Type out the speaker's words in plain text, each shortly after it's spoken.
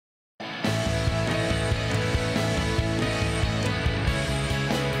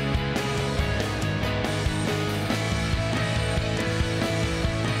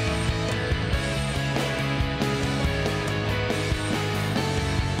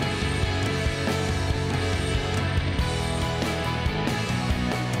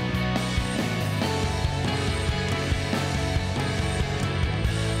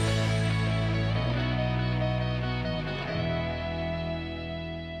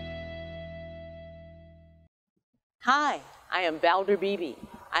Hi, I am Valder Beebe.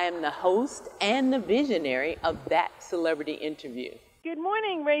 I am the host and the visionary of That Celebrity Interview. Good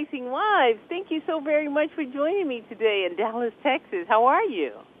morning, Racing Wives. Thank you so very much for joining me today in Dallas, Texas. How are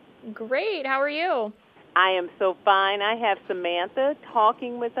you? Great. How are you? I am so fine. I have Samantha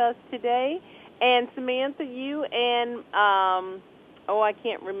talking with us today. And Samantha, you and, I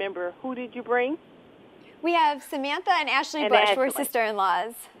can't remember. Who did you bring? We have Samantha and Ashley Busch. We're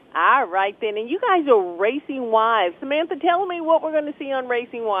sister-in-laws. All right, then. And you guys are Racing Wives. Samantha, tell me what we're going to see on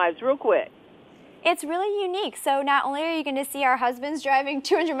Racing Wives real quick. It's really unique. So not only are you going to see our husbands driving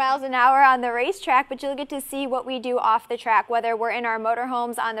 200 miles an hour on the racetrack, but you'll get to see what we do off the track, whether we're in our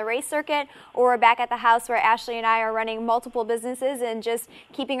motorhomes on the race circuit or we're back at the house where Ashley and I are running multiple businesses and just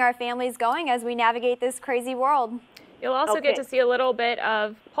keeping our families going as we navigate this crazy world. You'll also get to see a little bit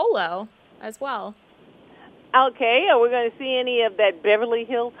of polo as well. Okay, are we going to see any of that Beverly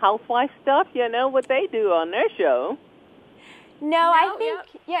Hills housewife stuff? You know what they do on their show. No, I think,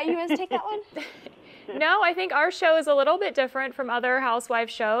 you want to take that one? No, I think our show is a little bit different from other housewife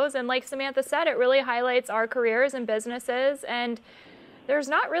shows. And like Samantha said, it really highlights our careers and businesses. And there's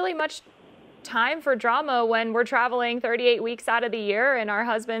not really much time for drama when we're traveling 38 weeks out of the year and our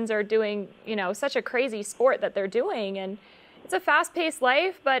husbands are doing, such a crazy sport that they're doing. And it's a fast-paced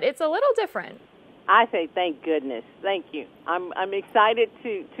life, but it's a little different. I say thank goodness. Thank you. I'm excited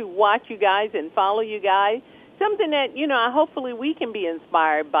to watch you guys and follow you guys. Something that, hopefully we can be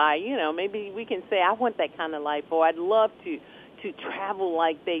inspired by. Maybe we can say, I want that kind of life, or I'd love to travel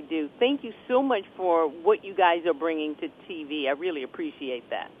like they do. Thank you so much for what you guys are bringing to TV. I really appreciate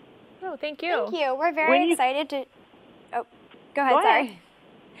that. Oh, thank you. Thank you. We're very excited to... Oh, go ahead, sorry.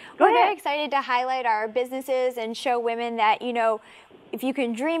 We're very excited to highlight our businesses and show women that, if you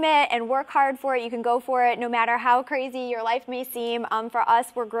can dream it and work hard for it, you can go for it no matter how crazy your life may seem. For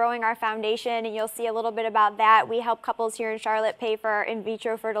us, we're growing our foundation, and you'll see a little bit about that. We help couples here in Charlotte pay for in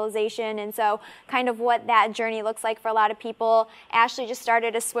vitro fertilization, and so kind of what that journey looks like for a lot of people. Ashley just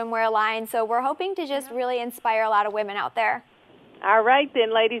started a swimwear line, so we're hoping to just really inspire a lot of women out there. All right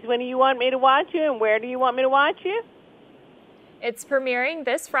then, ladies, when do you want me to watch you, and where do you want me to watch you? It's premiering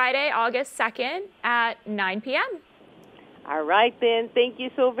this Friday, August 2nd at 9 p.m. All right, then. Thank you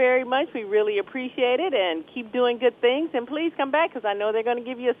so very much. We really appreciate it, and keep doing good things. And please come back, because I know they're going to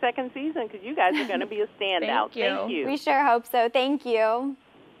give you a second season, because you guys are going to be a standout. Thank you. We sure hope so. Thank you.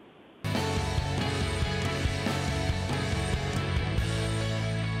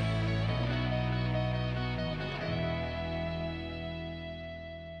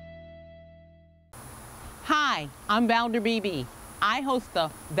 Hi, I'm Valder Beebe. I host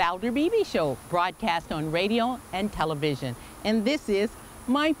the Valder Beebe Show, broadcast on radio and television. And this is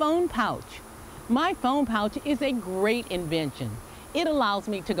my phone pouch. My phone pouch is a great invention. It allows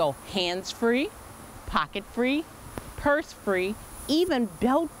me to go hands-free, pocket-free, purse-free, even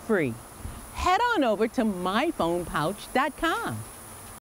belt-free. Head on over to myphonepouch.com.